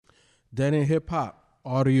Dead in Hip Hop,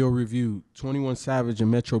 audio review, 21 Savage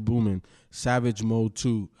and Metro Boomin, Savage Mode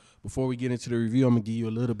 2. Before we get into the review, I'm going to give you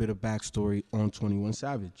a little bit of backstory on 21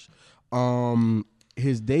 Savage.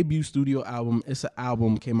 His debut studio album, It's an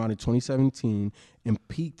Album, came out in 2017 and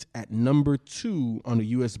peaked at number 2 on the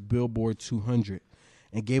U.S. Billboard 200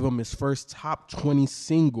 and gave him his first top 20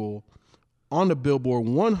 single on the Billboard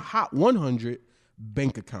Hot 100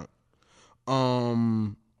 bank account.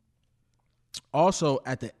 Also,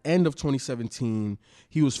 at the end of 2017,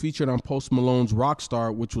 he was featured on Post Malone's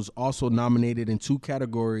Rockstar, which was also nominated in 2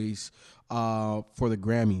 categories for the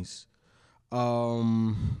Grammys.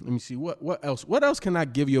 Let me see. What else? What else can I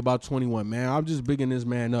give you about 21, man? I'm just bigging this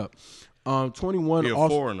man up. 21. He's a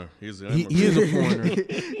foreigner. He is a foreigner.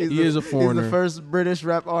 He is a foreigner. He's the first British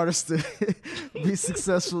rap artist to be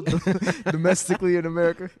successful domestically in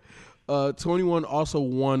America. 21 also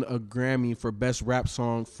won a Grammy for Best Rap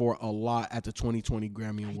Song for A Lot at the 2020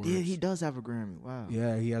 Grammy Awards. He does have a Grammy. Wow.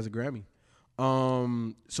 Yeah, he has a Grammy.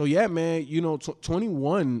 So yeah, man,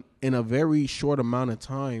 21 in a very short amount of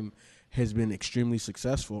time has been extremely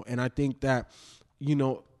successful. And I think that,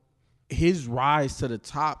 his rise to the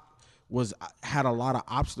top had a lot of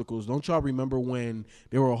obstacles. Don't y'all remember when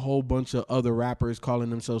there were a whole bunch of other rappers calling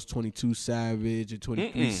themselves 22 Savage and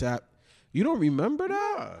 23 Savage? You don't remember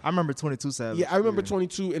that? I remember 22 Savage. Yeah, I remember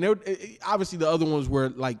 22. And obviously the other ones were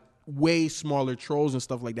like way smaller trolls and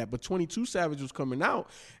stuff like that. But 22 Savage was coming out.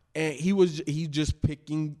 And he just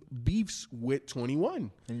picking beefs with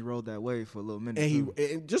 21. And he rode that wave for a little minute.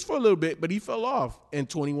 And just for a little bit, but he fell off. And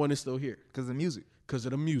 21 is still here. Because of the music. Because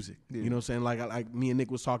of the music. Yeah. You know what I'm saying? Like me and Nick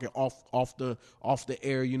was talking off the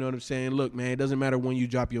air, you know what I'm saying? Look, man, it doesn't matter when you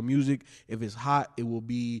drop your music. If it's hot, it will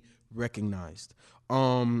be recognized.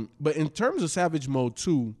 But in terms of Savage Mode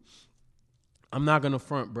 2, I'm not gonna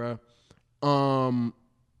front, bruh.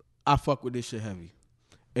 I fuck with this shit heavy.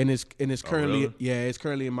 And it's currently really? it's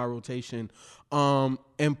currently in my rotation.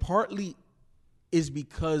 And partly is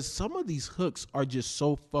because some of these hooks are just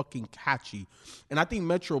so fucking catchy. And I think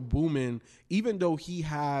Metro Boomin, even though he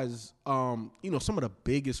has some of the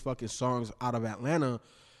biggest fucking songs out of Atlanta,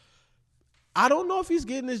 I don't know if he's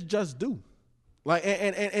getting his just due. Like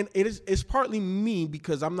and it's partly me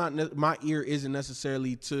because I'm not my ear isn't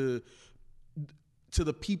necessarily to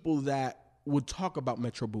the people that would talk about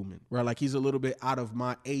Metro Boomin, right? Like he's a little bit out of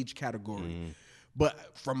my age category.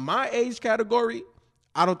 But from my age category,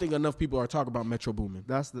 I don't think enough people are talking about Metro Boomin.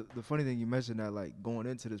 That's the funny thing you mentioned that, like, going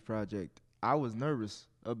into this project, I was nervous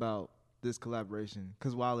about this collaboration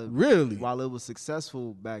because while it was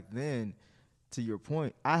successful back then, to your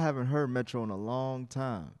point, I haven't heard Metro in a long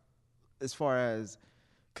time as far as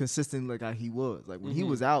consistent like how he was. Like when he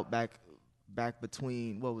was out back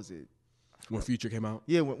between, what was it? When Future came out?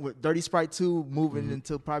 Yeah, when Dirty Sprite 2 moving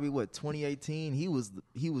until probably 2018, he was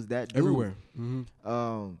that dude. Everywhere.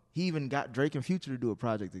 He even got Drake and Future to do a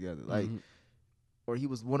project together. Like or he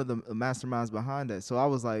was one of the masterminds behind that. So I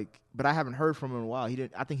was like, but I haven't heard from him in a while.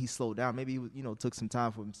 I think he slowed down. Maybe he was, took some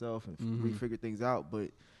time for himself and refigured things out. But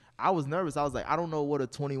I was nervous. I was like, I don't know what a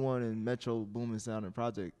 21 and Metro Boomin sounding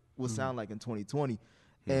project would sound like in 2020.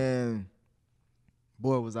 And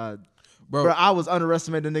boy, was I... Bro, I was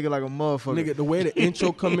underestimating the nigga like a motherfucker. Nigga, the way the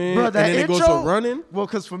intro come in, bro, and then it goes to running. Well,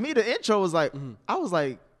 because for me, the intro was like, I was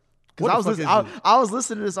like, because I was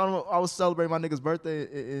listening to this. I was celebrating my nigga's birthday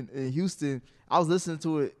in Houston. I was listening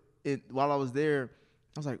to it while I was there.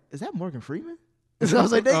 I was like, is that Morgan Freeman? So I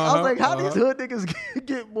was like, how these hood niggas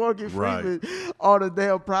get Morgan Freeman on the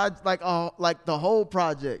damn project, like the whole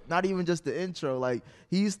project, not even just the intro. Like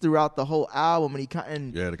he's throughout the whole album, and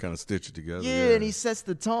to kind of stitch it together. Yeah, and he sets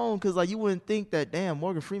the tone because like you wouldn't think that damn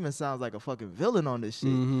Morgan Freeman sounds like a fucking villain on this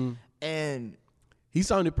shit, and he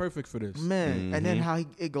sounded perfect for this, man. And then how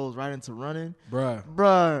it goes right into running,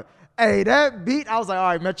 bruh. Hey, that beat, I was like, all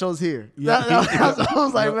right, Metro's here. Yeah. I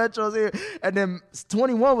was like, Metro's here. And then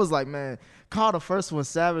 21 was like, man, call the first one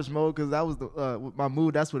Savage Mode because that was my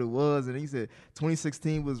mood. That's what it was. And he said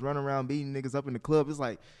 2016 was running around beating niggas up in the club. It's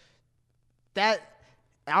like that.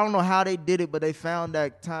 I don't know how they did it, but they found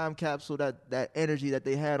that time capsule, that energy that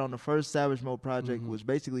they had on the first Savage Mode project, which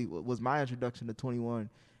basically was my introduction to 21.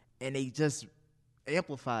 And they just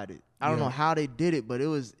amplified it. I don't know how they did it, but it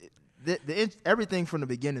was... everything from the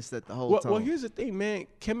beginning set the whole tone. Well, here's the thing, man.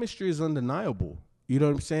 Chemistry is undeniable. You know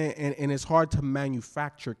what I'm saying? And it's hard to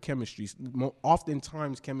manufacture chemistry.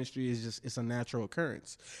 Oftentimes, chemistry is it's a natural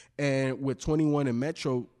occurrence. And with 21 and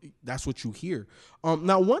Metro, that's what you hear.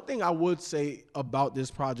 Now, one thing I would say about this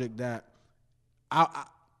project that I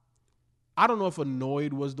don't know if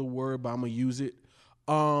annoyed was the word, but I'm going to use it,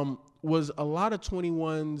 was a lot of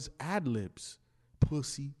 21's ad-libs.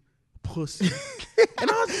 Pussy. And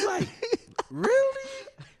I was just like, Really?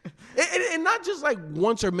 And not just like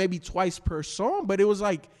once or maybe twice per song, but it was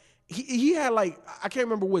like he had like, I can't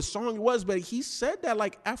remember what song it was, but he said that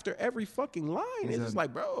like after every fucking line. It's just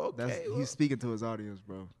like, bro, okay. He's speaking to his audience,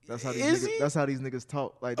 bro. That's how Is he? that's how these niggas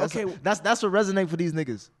talk. Like that's Okay. that's what resonate for these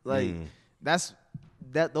niggas. Like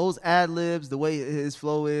those ad libs, the way his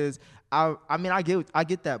flow is. I mean, I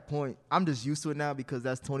get that point. I'm just used to it now because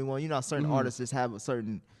that's 21. You know, certain artists just have a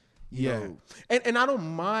certain, you know. And I don't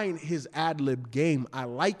mind his ad lib game. I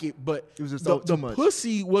like it, but It was just the too much.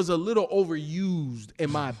 pussy was a little overused,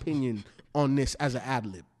 in my opinion, on this as an ad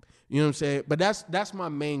lib. You know what I'm saying? But that's my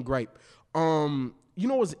main gripe. You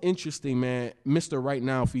know what's interesting, man? Mr. Right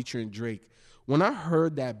Now featuring Drake. When I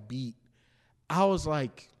heard that beat, I was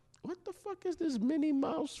like, what the fuck is this Minnie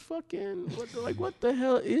Mouse fucking, what the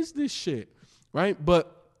hell is this shit? Right?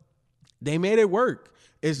 But they made it work.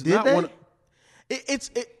 It's Did not they? one.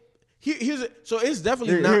 Here's it. So it's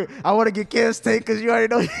definitely not. I want to get Ken's take because you already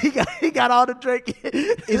know he got all the Drake.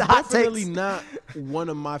 It's hot definitely takes. not one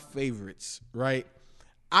of my favorites, right?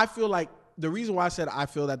 I feel like the reason why I said I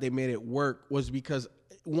feel that they made it work was because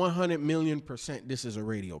 100 million% this is a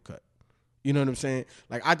radio cut. You know what I'm saying?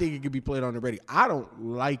 Like, I think it could be played on the radio. I don't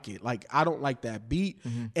like it. Like, I don't like that beat.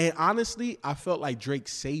 And honestly, I felt like Drake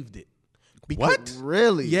saved it. What?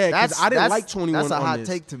 Really? Yeah, because I didn't like 21 That's a on hot this.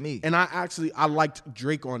 take to me. And I liked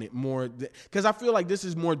Drake on it more. Because I feel like this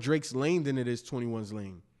is more Drake's lane than it is 21's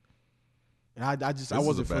lane. And I This wasn't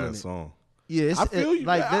is a feeling bad it. song. Yeah, I feel you.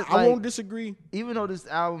 Like, I won't disagree. even though this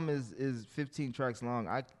album is 15 tracks long,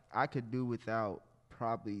 I could do without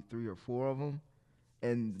probably 3 or 4 of them,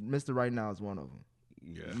 and Mr. Right Now is one of them.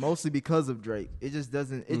 Yeah. Mostly because of Drake. It just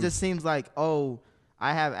doesn't. It just seems like, oh,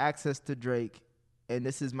 I have access to Drake, and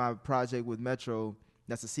this is my project with Metro.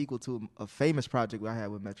 That's a sequel to a famous project I had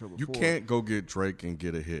with Metro before. You can't go get Drake and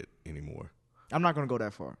get a hit anymore. I'm not gonna go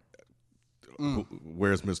that far.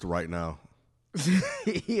 Where's Mr. Right Now?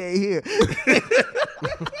 He ain't here.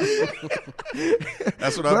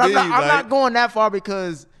 That's what But I mean. I'm not going that far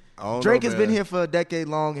because I don't Drake know, has been man. here for a decade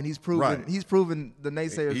long, and he's proven the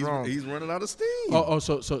naysayers wrong. He's running out of steam.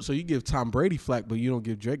 So you give Tom Brady flack, but you don't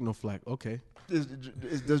give Drake no flack. Okay.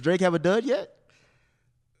 Does Drake have a dud yet?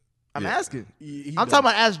 I'm Yeah. asking. He I'm does. talking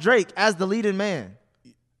about as Drake, as the leading man.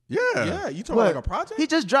 Yeah, you talking about like a project? He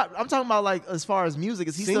just dropped. I'm talking about like as far as music,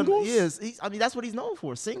 is he Singles? still is? I mean, that's what he's known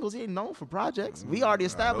for. Singles. He ain't known for projects. We already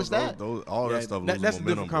established that. All that stuff loses that's a momentum,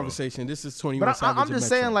 different bro. conversation. This is 21 But I'm Savage just and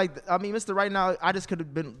saying, Metro. like, I mean, Mr. Right Now, I just could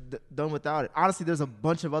have been done without it. Honestly, there's a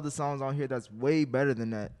bunch of other songs on here that's way better than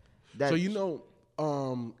that. So you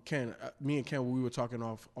know, Ken, me and Ken, we were talking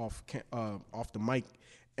off the mic,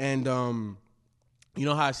 and you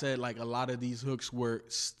know how I said like a lot of these hooks were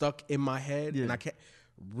stuck in my head, and I can't.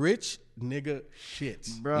 Rich nigga shit,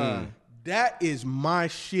 Bruh. That is my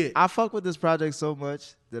shit. I fuck with this project so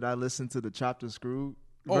much that I listen to the Chopped and Screwed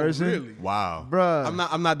Oh, version. really? Wow. Bruh.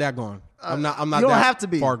 I'm not that gone. I'm not you that don't have to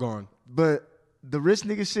be. far gone. But the rich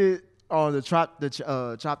nigga shit on the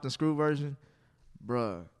Chopped and Screwed version,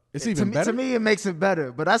 bruh. It's to even me, better? To me, it makes it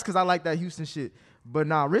better. But that's because I like that Houston shit. But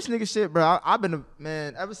nah, rich nigga shit, bro. I've been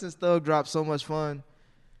ever since Thug dropped So Much Fun.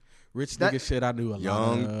 Rich That- nigga shit I knew a lot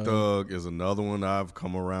Young of. Thug is another one I've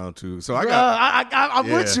come around to. So I Bruh, got. I'm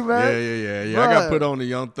with you, man. Yeah. I got Bruh. put on the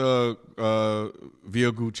Young Thug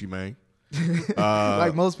via Gucci, man.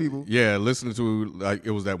 Like most people. Yeah, listening to like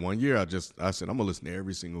it was that one year. I said I'm gonna listen to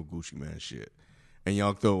every single Gucci Man shit, and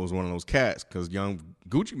Young Thug was one of those cats because Young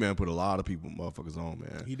Gucci Man put a lot of people motherfuckers on,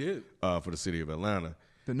 man. He did. For the city of Atlanta.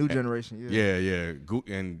 The new generation, yeah. Yeah.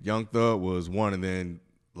 And Young Thug was one, and then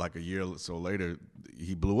like a year or so later,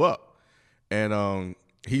 he blew up. And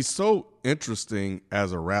he's so interesting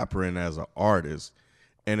as a rapper and as an artist,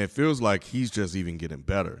 and it feels like he's just even getting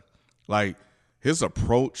better. Like his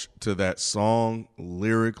approach to that song,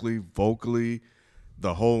 lyrically, vocally,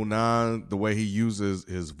 the whole nine, the way he uses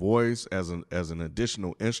his voice as an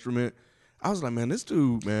additional instrument. I was like, man, this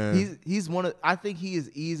dude, man. He's one of. I think he is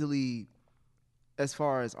easily, as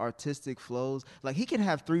far as artistic flows, like he can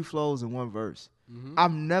have 3 flows in one verse.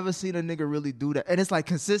 I've never seen a nigga really do that, and it's like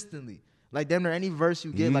consistently. Like damn near any verse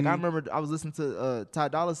you get. Like I remember I was listening to Ty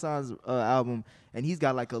Dolla $ign's album, and he's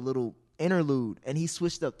got like a little interlude, and he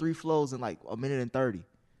switched up 3 flows in like a minute and 30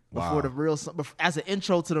 before Wow. the real song, as an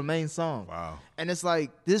intro to the main song. Wow. And it's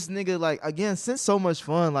like this nigga, like again, since So Much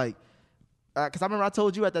Fun, like. Because I remember I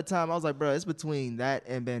told you at that time, I was like, bro, it's between that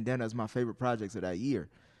and Bandana is my favorite projects of that year.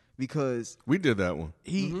 Because We did that one.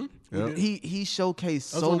 he Yep. he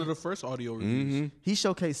showcased That was one of the first audio reviews. he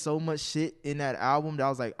showcased so much shit in that album that I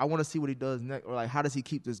was like, I want to see what he does next, or like how does he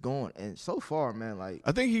keep this going? And so far, man, like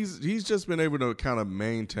I think he's just been able to kind of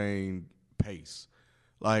maintain pace.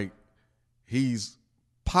 Like he's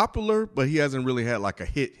popular, but he hasn't really had like a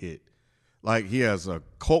hit. Like he has a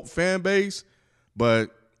cult fan base, but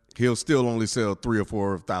he'll still only sell 3,000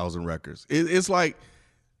 or 4,000 records. It's like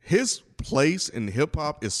his place in hip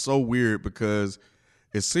hop is so weird because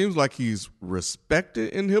it seems like he's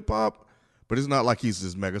respected in hip hop, but it's not like he's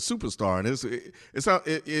this mega superstar. And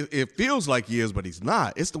it feels like he is, but he's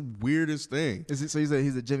not. It's the weirdest thing. Is it, so he's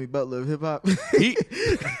a Jimmy Butler of hip hop?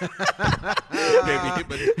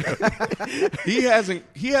 He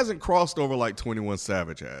hasn't crossed over like 21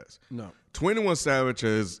 Savage has. No. 21 Savage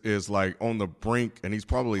is like on the brink, and he's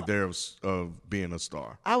probably there of being a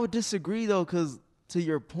star. I would disagree though, because to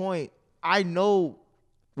your point, I know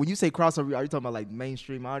when you say crossover, are you talking about like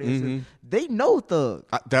mainstream audiences? Mm-hmm. They know Thug.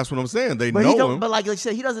 That's what I'm saying. They But know him. But like you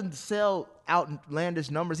said, he doesn't sell outlandish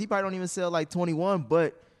numbers. He probably don't even sell like 21,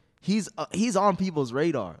 but he's on people's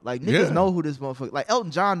radar. Like niggas know who this motherfucker. Like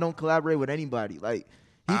Elton John don't collaborate with anybody. Like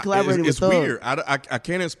he collaborated with Thug. It's weird. I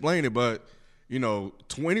can't explain it, but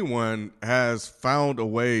 21 has found a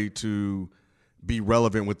way to be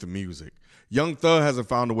relevant with the music. Young Thug hasn't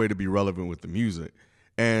found a way to be relevant with the music.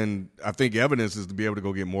 And I think evidence is to be able to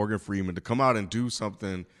go get Morgan Freeman to come out and do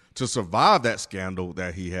something to survive that scandal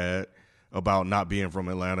that he had about not being from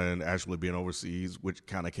Atlanta and actually being overseas, which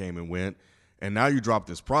kind of came and went. And now you drop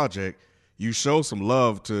this project. You show some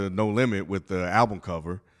love to No Limit with the album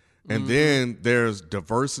cover. And then there's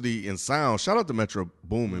diversity in sound. Shout out to Metro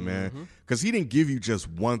Boomin, man, because he didn't give you just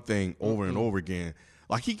one thing over and over again.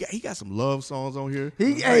 Like he got some love songs on here.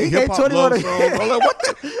 He hip hop 21 love songs. I'm like, what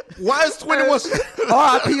the? Why is 21?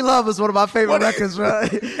 R.I.P. Love is one of my favorite records, bro.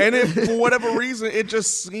 And then for whatever reason, it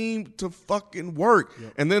just seemed to fucking work.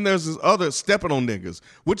 Yep. And then there's this other Stepping on Niggas,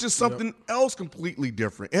 which is something else completely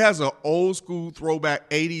different. It has an old school throwback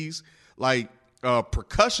 80s like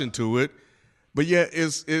percussion to it. But yeah,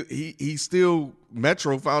 he still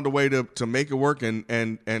Metro found a way to make it work,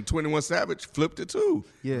 and 21 Savage flipped it too.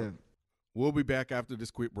 Yeah, we'll be back after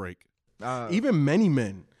this quick break. Even Many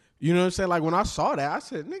Men, you know what I'm saying? Like when I saw that, I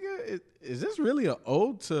said, "Nigga, is this really an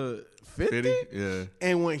ode to 50?" Yeah.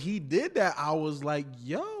 And when he did that, I was like,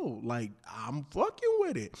 "Yo, like I'm fucking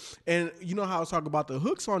with it." And you know how I was talking about the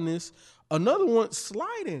hooks on this. Another one,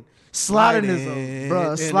 Sliding is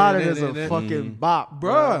a fucking bop,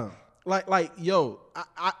 bro. Like, yo,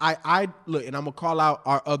 I look, and I'm gonna call out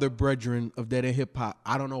our other brethren of Dead End Hip Hop.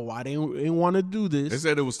 I don't know why they didn't want to do this. They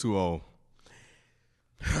said it was too old,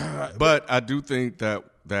 but I do think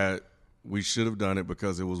that we should have done it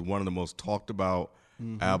because it was one of the most talked about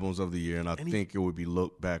albums of the year, and I think it would be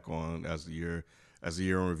looked back on as the year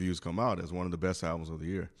in reviews come out as one of the best albums of the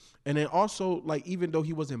year. And then also, like, even though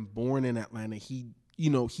he wasn't born in Atlanta, he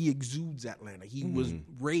exudes Atlanta. He was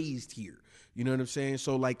raised here. You know what I'm saying?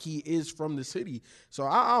 So, like, he is from the city. So,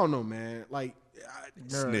 I don't know, man. Like,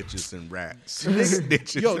 snitches and rats.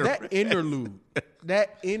 Snitches. Yo,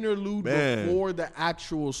 that interlude before the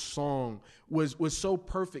actual song was so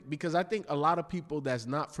perfect because I think a lot of people that's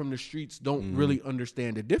not from the streets don't really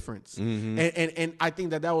understand the difference. And I think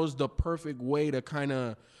that was the perfect way to kind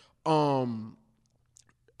of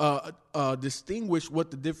distinguish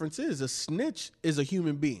what the difference is. A snitch is a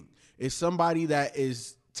human being. It's somebody that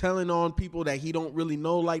is telling on people that he don't really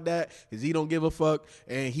know like that because he don't give a fuck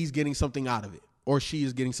and he's getting something out of it or she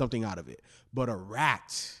is getting something out of it. But a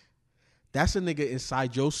rat, that's a nigga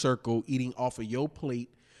inside your circle eating off of your plate,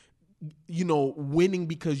 winning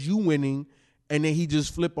because you winning, and then he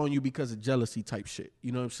just flip on you because of jealousy type shit.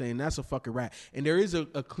 You know what I'm saying? That's a fucking rat. And there is a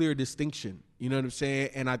clear distinction. You know what I'm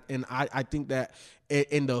saying? And I think that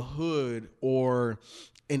in the hood or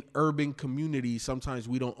in urban communities, sometimes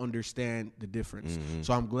we don't understand the difference.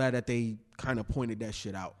 So I'm glad that they kind of pointed that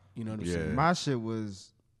shit out. You know what I'm saying? My shit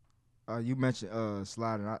was, you mentioned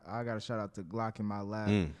Sliding. I got a shout out to Glock in my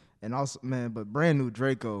lab. And also, man, but Brand New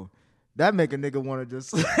Draco, that make a nigga want to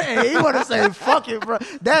just, he want to say, fuck it, bro.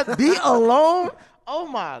 That beat alone, oh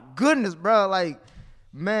my goodness, bro. Like,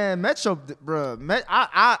 man, Metro, bro.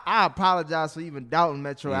 I apologize for even doubting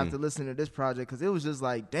Metro after listening to this project because it was just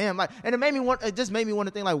like, damn, like, and it just made me want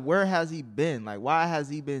to think, like, where has he been? Like, why has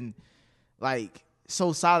he been, like,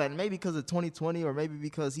 so solid? And maybe because of 2020, or maybe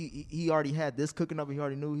because he already had this cooking up and he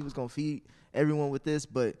already knew he was gonna feed everyone with this.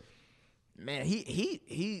 But man,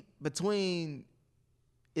 he between,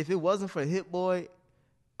 if it wasn't for Hit Boy,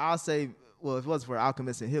 I'll say, well, if it wasn't for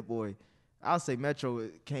Alchemist and Hit Boy, I'll say Metro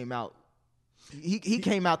came out He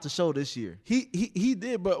came out to show this year. He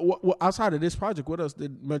did, but what, outside of this project, what else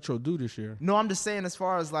did Metro do this year? No, I'm just saying as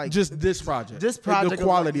far as like Just this project. this project, the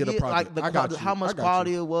quality of the project. like I got you. how much I got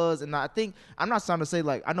quality you. it was, and I think I'm not trying to say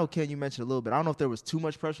like I know Ken, you mentioned a little bit. I don't know if there was too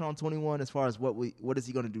much pressure on 21 as far as what is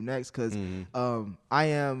he going to do next? Because I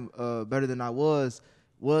am better than I was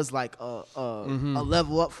like a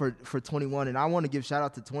level up for 21, and I want to give shout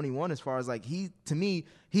out to 21 as far as like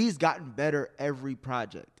he's gotten better every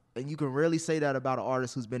project. And you can rarely say that about an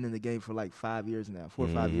artist who's been in the game for like 5 years now, 4 or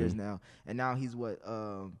 5 years now. And now he's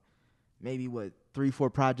maybe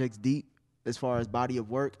 3-4 projects deep as far as body of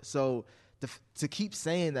work. So to keep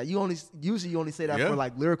saying that, you only say that for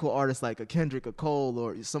like lyrical artists like a Kendrick, a Cole,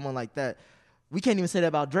 or someone like that. We can't even say that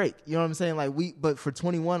about Drake. You know what I'm saying? Like but for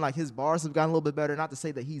 21, like his bars have gotten a little bit better. Not to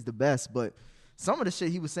say that he's the best, but some of the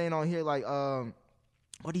shit he was saying on here, like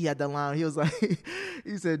what he had that line? He was like,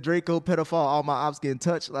 he said, Draco pedophile, all my ops getting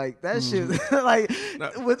touched. Like that shit, like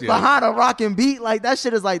behind a rocking beat, like that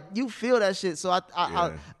shit is like you feel that shit. So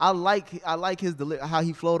I like his how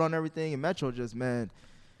he flowed on everything. And Metro just I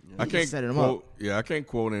can't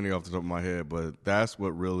quote any off the top of my head, but that's what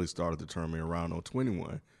really started to turn me around on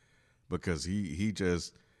 21, because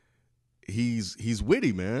he's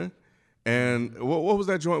witty, man. And what was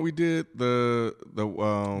that joint we did? The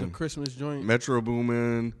Christmas joint. Metro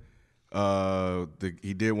Boomin.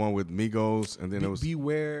 He did one with Migos, and then it was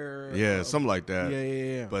Beware. Yeah, something like that.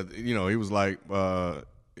 Yeah. But he was like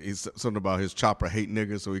he's something about his chopper hate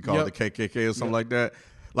niggas, so he called it the KKK or something like that.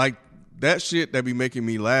 Like that shit that be making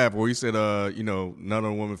me laugh. Or he said, none of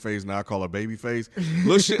the woman face, now I call her baby face.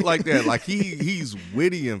 Little shit like that. Like he's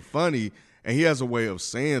witty and funny, and he has a way of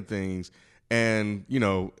saying things. And,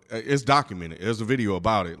 it's documented. There's a video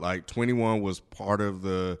about it. Like, 21 was part of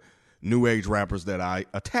the new age rappers that I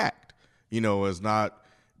attacked, as not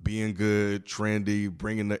being good, trendy,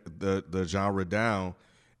 bringing the genre down.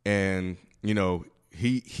 And,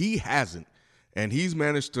 he hasn't. And he's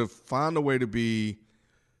managed to find a way to be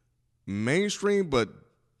mainstream but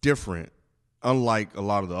different, unlike a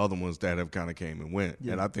lot of the other ones that have kind of came and went.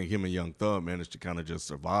 Yeah. And I think him and Young Thug managed to kind of just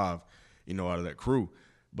survive, out of that crew.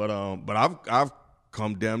 But I've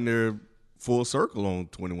come damn near full circle on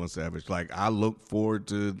 21 Savage. Like I look forward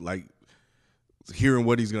to like hearing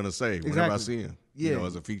what he's gonna say whenever I see him.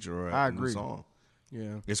 As a feature or a new song.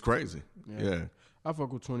 Yeah, it's crazy. Yeah. I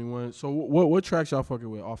fuck with 21. So what tracks y'all fucking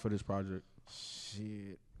with off of this project?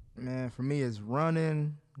 Shit, man. For me, it's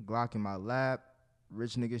Running, Glock in My Lap,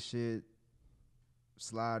 Rich Nigga Shit,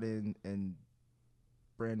 Sliding, and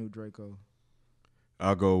Brand New Draco.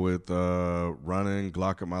 I'll go with Running,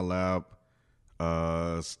 Glock at My Lap,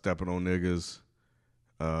 Stepping on Niggas,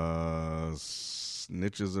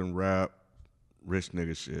 Snitches and Rap, Rich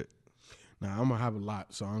Nigga Shit. Nah, I'm going to have a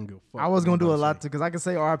lot, so I don't give a fuck. I was going to do a lot, too, because I can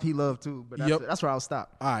say RP Love, too, but that's where I'll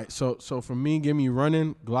stop. All right, so for me, give me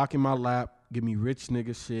Running, Glock in My Lap, give me Rich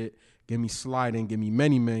Nigga Shit, give me Sliding, give me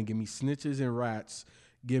Many Men, give me Snitches and Rats,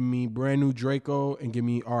 give me Brand New Draco, and give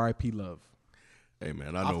me RIP Love. Hey,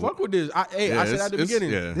 man, I know. I fuck with this. I said at the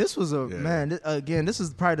beginning. Yeah. This was this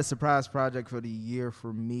is probably the surprise project for the year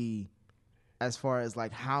for me, as far as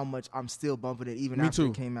like how much I'm still bumping it even after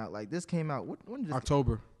it came out. Like this came out, when did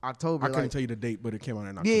October. I couldn't tell you the date, but it came out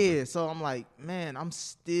in October. Yeah, so I'm like, man, I'm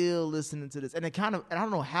still listening to this. And it and I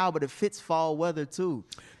don't know how, but it fits fall weather too.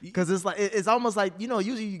 Because it's like, it's almost like,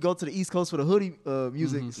 usually you go to the East Coast for the hoodie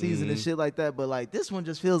music season and shit like that. But like this one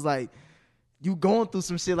just feels like, you going through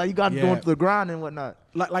some shit, like you got going through the grind and whatnot.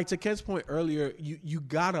 Like to Ken's point earlier, you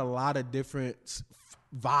got a lot of different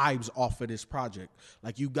vibes off of this project.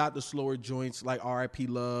 Like you got the slower joints like RIP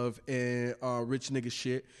Love and Rich Nigga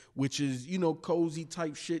Shit, which is, cozy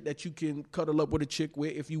type shit that you can cuddle up with a chick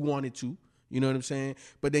with if you wanted to. You know what I'm saying?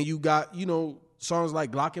 But then you got, songs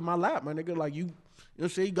like Glock in My Lap, my nigga, like you know what I'm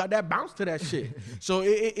saying? You got that bounce to that shit. So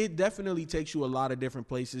it definitely takes you a lot of different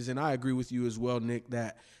places. And I agree with you as well, Nick,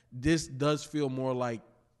 that this does feel more like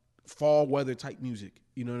fall weather type music.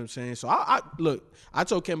 You know what I'm saying? So I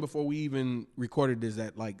told Ken before we even recorded this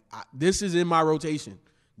that this is in my rotation.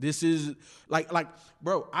 This is like,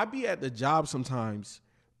 bro, I be at the job sometimes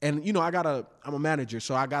and I'm a manager.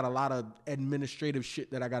 So I got a lot of administrative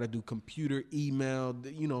shit that I got to do, computer, email,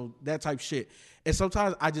 that type shit. And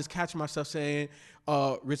sometimes I just catch myself saying,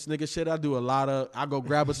 Rich Nigga Shit, I go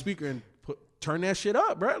grab a speaker and turn that shit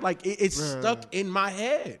up, bro. Like it's stuck in my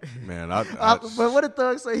head. Man, But what did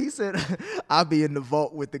Thug say? He said, "I'll be in the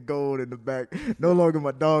vault with the gold in the back. No longer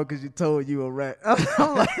my dog because you told you a rat."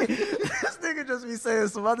 I'm like, this nigga just be saying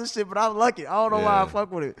some other shit, but I'm lucky. I don't know why I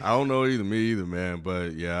fuck with it. I don't know me either, man.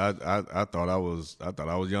 But yeah, I thought I was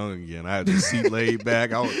young again. I had the seat laid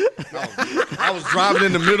back. I was driving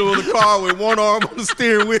in the middle of the car with one arm on the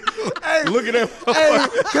steering wheel, looking at.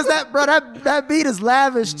 Because that beat is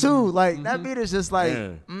lavish too. Like that beat is just like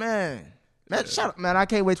man. Shut up, man! I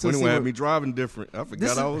can't wait to see. 21 had me driving different. I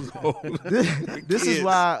forgot I was old. This is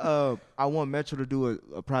why I want Metro to do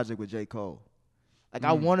a project with J. Cole. Like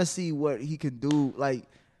I want to see what he can do. Like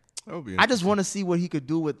I just want to see what he could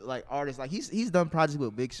do with like artists. Like he's done projects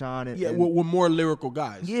with Big Sean and with more lyrical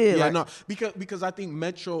guys. Yeah, like, no, because I think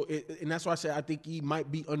Metro, and that's why I said I think he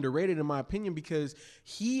might be underrated in my opinion because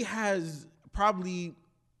he has probably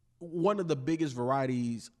one of the biggest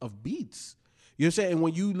varieties of beats. You know what I'm saying? And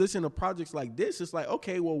when you listen to projects like this, it's like,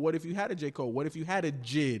 okay, well, what if you had a J. Cole? What if you had a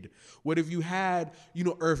Jid? What if you had,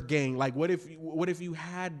 Earth Gang? Like, what if you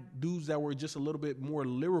had dudes that were just a little bit more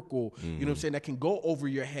lyrical, you know what I'm saying, that can go over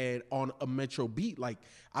your head on a Metro beat? Like,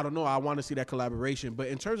 I don't know. I want to see that collaboration. But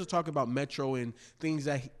in terms of talking about Metro and things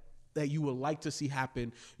that you would like to see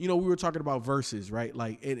happen, we were talking about verses, right?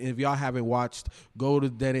 Like, and if y'all haven't watched, go to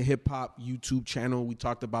Dead and Hip Hop YouTube channel. We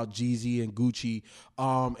talked about Jeezy and Gucci,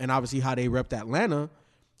 and obviously how they repped Atlanta.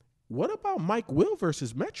 What about Mike Will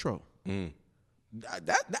versus Metro?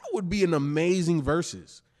 That would be an amazing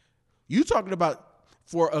versus. You talking about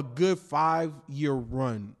for a good 5-year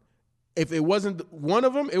run. If it wasn't one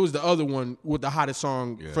of them, it was the other one with the hottest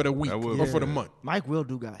song for the week or for the month. Mike Will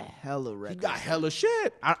got hella records. He got hella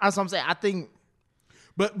shit. That's what I'm saying. I think,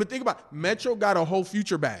 but think about it. Metro got a whole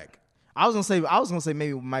future bag. I was gonna say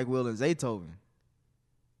maybe Mike Will and Zaytoven.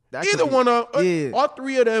 Either one of all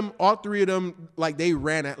three of them, like they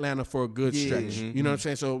ran Atlanta for a good stretch. You know what I'm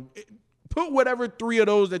saying? So put whatever three of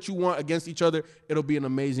those that you want against each other. It'll be an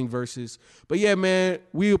amazing versus. But yeah, man,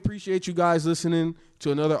 we appreciate you guys listening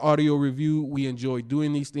to another audio review. We enjoy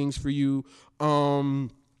doing these things for you.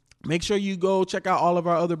 Make sure you go check out all of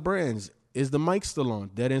our other brands. Is the mic still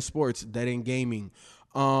on? Dead End Sports, Dead End Gaming.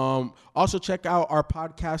 Also check out our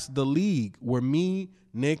podcast, The League, where me,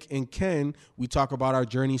 Nick, and Ken, we talk about our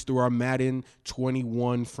journeys through our Madden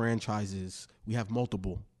 21 franchises. We have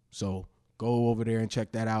multiple, so go over there and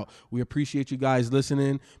check that out. We appreciate you guys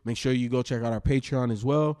listening. Make sure you go check out our Patreon as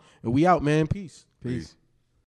well. And we out, man. Peace.